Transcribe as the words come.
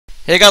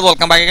Hey guys,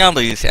 welcome back again.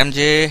 This is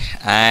MJ,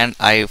 and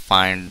I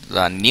find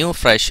the new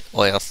fresh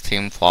OS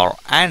theme for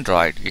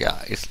Android.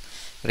 Yeah, it's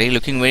really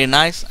looking very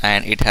nice,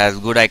 and it has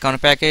good icon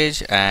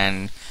package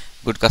and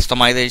good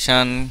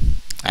customization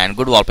and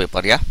good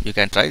wallpaper. Yeah, you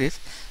can try this.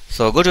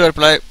 So go to your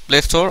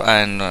Play Store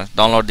and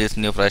download this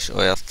new fresh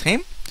OS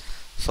theme.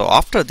 So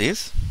after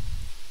this,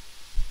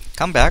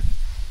 come back,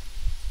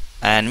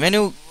 and when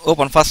you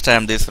open first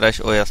time this fresh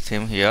OS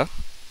theme here,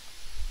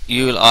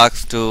 you will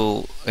ask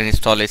to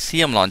install a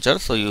CM launcher.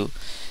 So you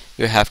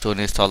have to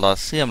install the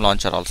CM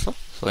launcher also.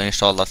 So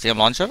install the CM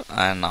launcher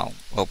and now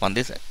open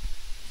this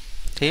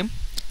theme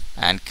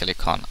and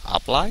click on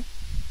apply.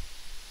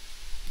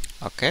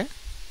 Okay,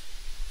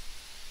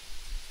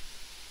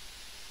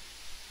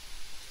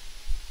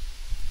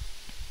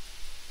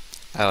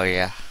 oh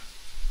yeah,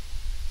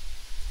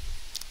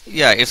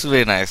 it's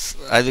very nice.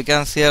 As you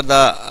can see here,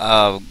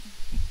 the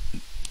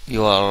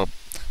your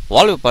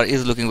wallpaper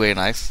is looking very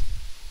nice,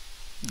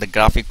 the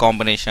graphic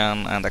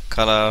combination and the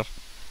color.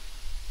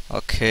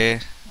 Okay,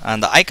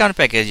 and the icon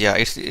package, yeah,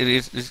 it's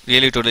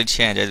really totally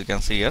changed, as you can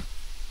see here.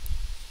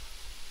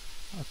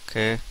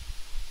 Okay,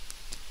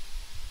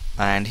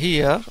 and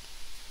here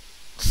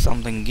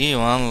something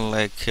given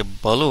like a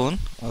balloon.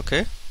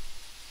 Okay,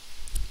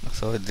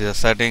 so the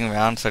setting,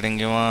 one setting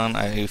given,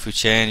 and if you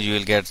change you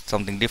will get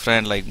something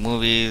different like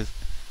movies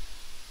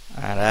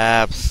and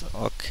apps.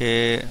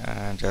 Okay,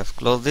 and just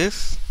close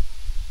this,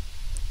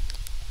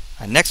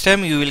 and next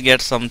time you will get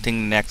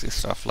something next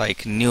stuff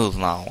like news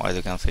now, as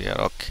you can see here.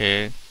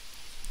 Okay,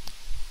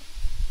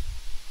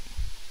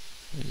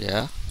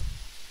 yeah,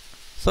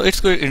 so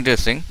it's quite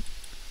interesting.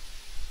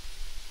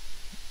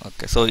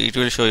 Okay, so it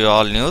will show you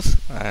all news,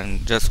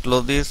 and just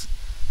close this,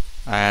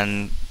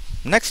 and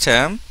next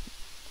time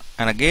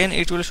and again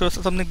it will show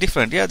something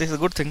different. Yeah, this is a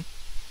good thing.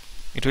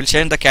 It will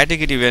change the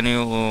category when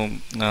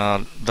you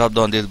drop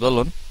down this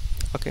balloon.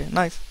 Okay,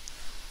 nice.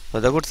 So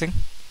the good thing.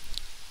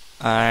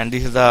 And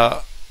this is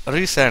the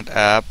recent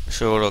app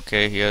showed.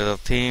 Okay, here's the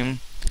theme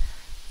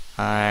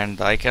and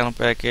the icon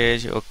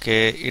package.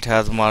 Okay, it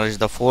has merged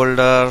the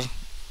folder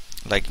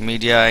like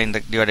media in the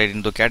divided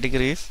into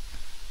categories.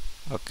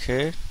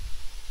 Okay,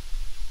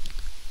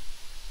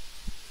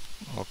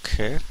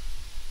 okay,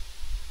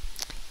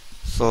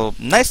 so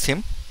nice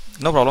theme,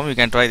 no problem, you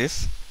can try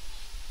this.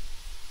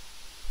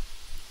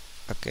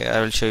 Okay,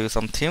 I will show you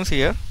some themes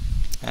here.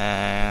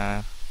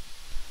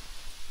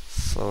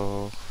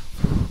 So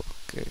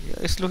okay, yeah,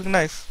 it's looking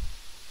nice.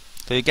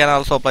 So you can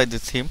also apply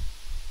this theme,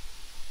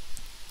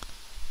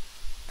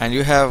 and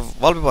you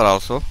have wallpaper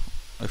also.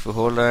 If you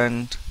hold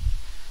and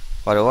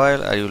for a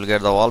while, you will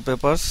get the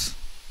wallpapers.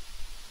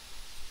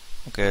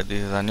 Okay,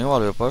 this is a new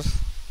wallpapers,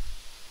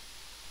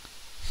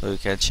 so you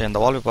can change the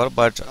wallpaper,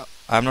 but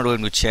I'm not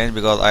going to change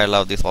because I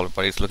love this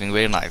wallpaper, it's looking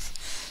very nice.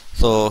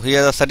 So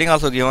here the setting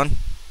also given.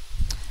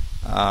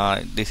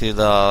 This is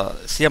the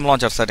CM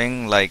launcher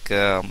setting like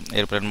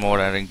airplane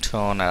mode and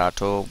ringtone and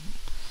auto,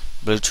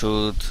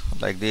 Bluetooth,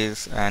 like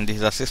this, and this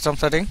is a system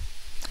setting,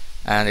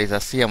 and this is a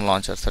CM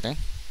launcher setting.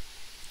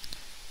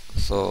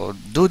 So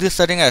do this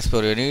setting as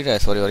per your need,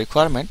 as per your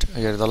requirement.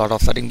 Here is a lot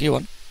of setting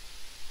given.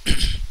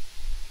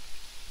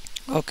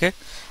 Okay,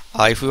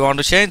 if you want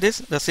to change this,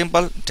 the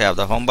simple tap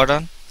the home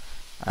button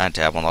and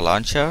tap on the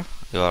launcher,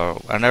 your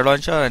Android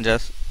launcher, and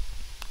just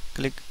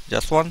click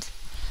just once.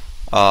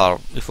 Or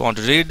if you want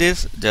to read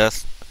this,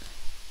 just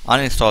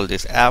uninstall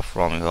this app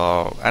from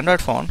your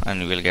Android phone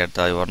and you will get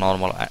your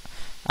normal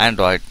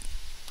Android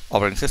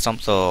operating system.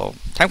 So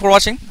thanks for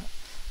watching,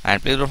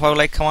 and please don't forget to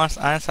like, comment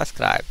and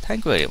subscribe.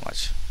 Thank you very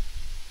much.